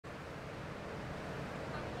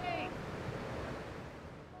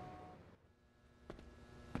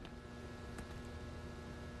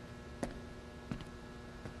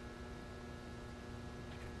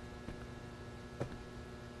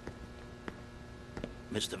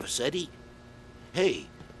Mr. Vassetti? Hey,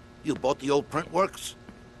 you bought the old print works?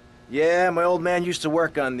 Yeah, my old man used to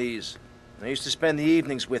work on these. I used to spend the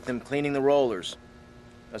evenings with him cleaning the rollers.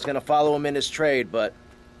 I was gonna follow him in his trade, but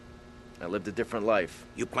I lived a different life.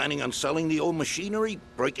 You planning on selling the old machinery?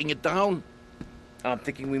 Breaking it down? I'm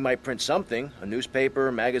thinking we might print something. A newspaper,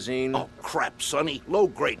 a magazine. Oh, crap, Sonny.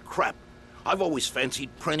 Low-grade crap. I've always fancied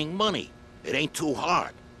printing money. It ain't too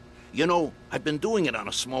hard. You know, I've been doing it on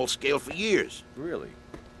a small scale for years. Really?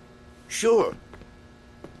 Sure.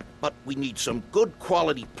 But we need some good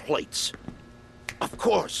quality plates. Of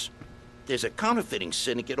course. There's a counterfeiting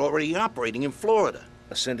syndicate already operating in Florida.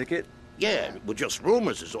 A syndicate? Yeah, well, just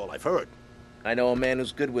rumors is all I've heard. I know a man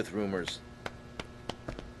who's good with rumors.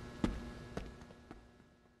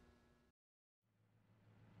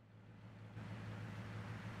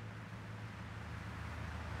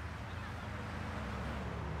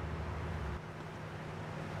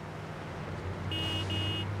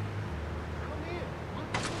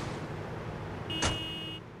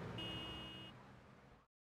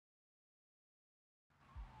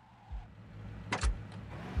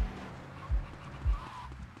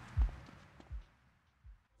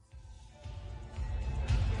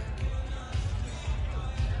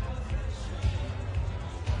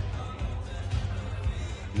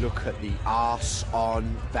 Look at the arse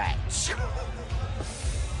on that.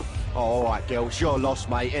 All right, girls, you're lost,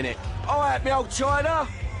 mate, innit? All right, me old China.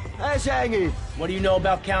 How's hanging? What do you know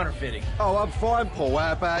about counterfeiting? Oh, I'm fine, Paul.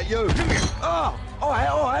 How about you? Oh, all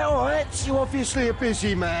right. You're obviously a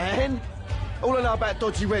busy man. All I know about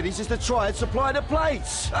Dodgy Reddies is to try and supply the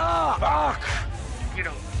plates. Fuck! You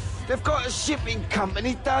know, they've got a shipping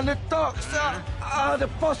company down the docks. The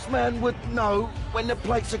boss man would know when the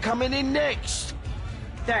plates are coming in next.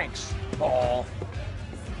 Thanks, Paul.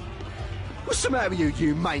 What's the matter with you,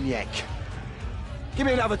 you maniac? Give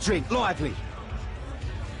me another drink, lively.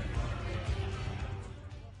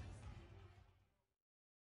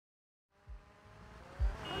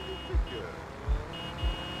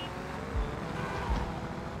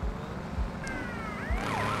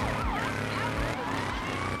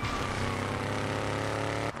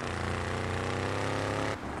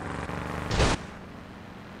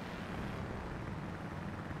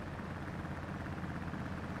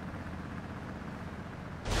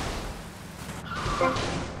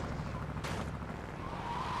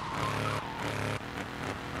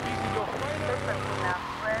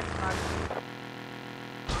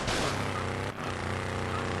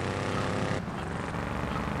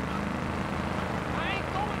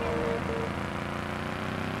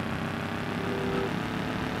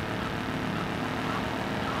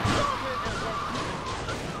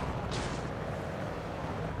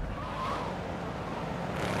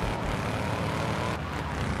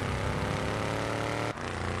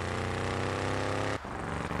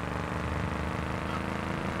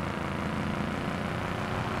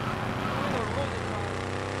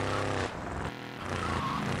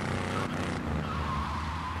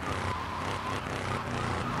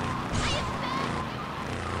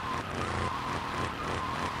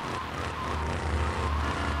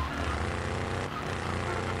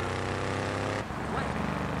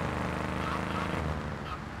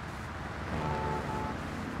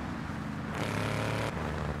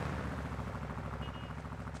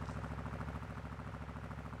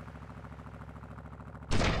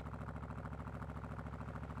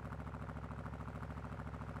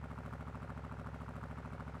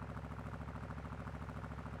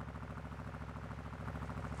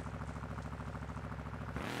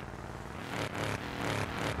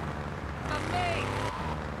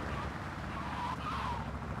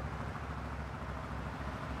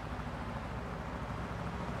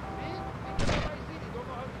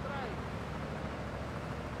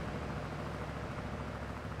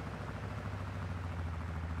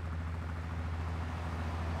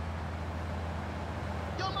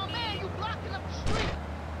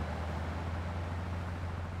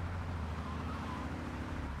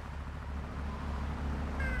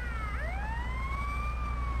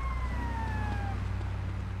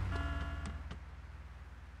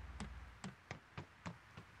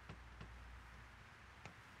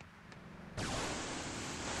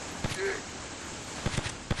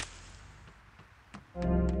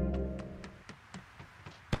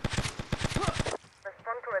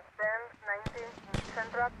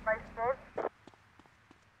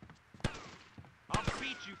 I'll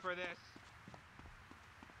beat you for this.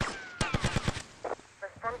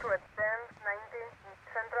 Respond to a 10-19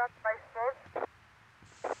 Central by Sports.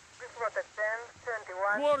 Please protect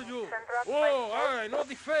 10-71 Who are you? Central by Whoa, Sports. all right, not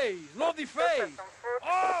the face, not the face.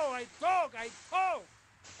 Oh, I talk.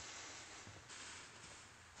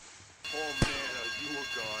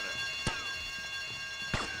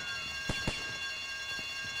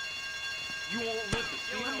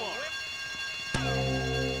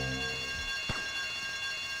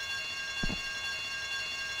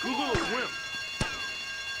 You little wimp.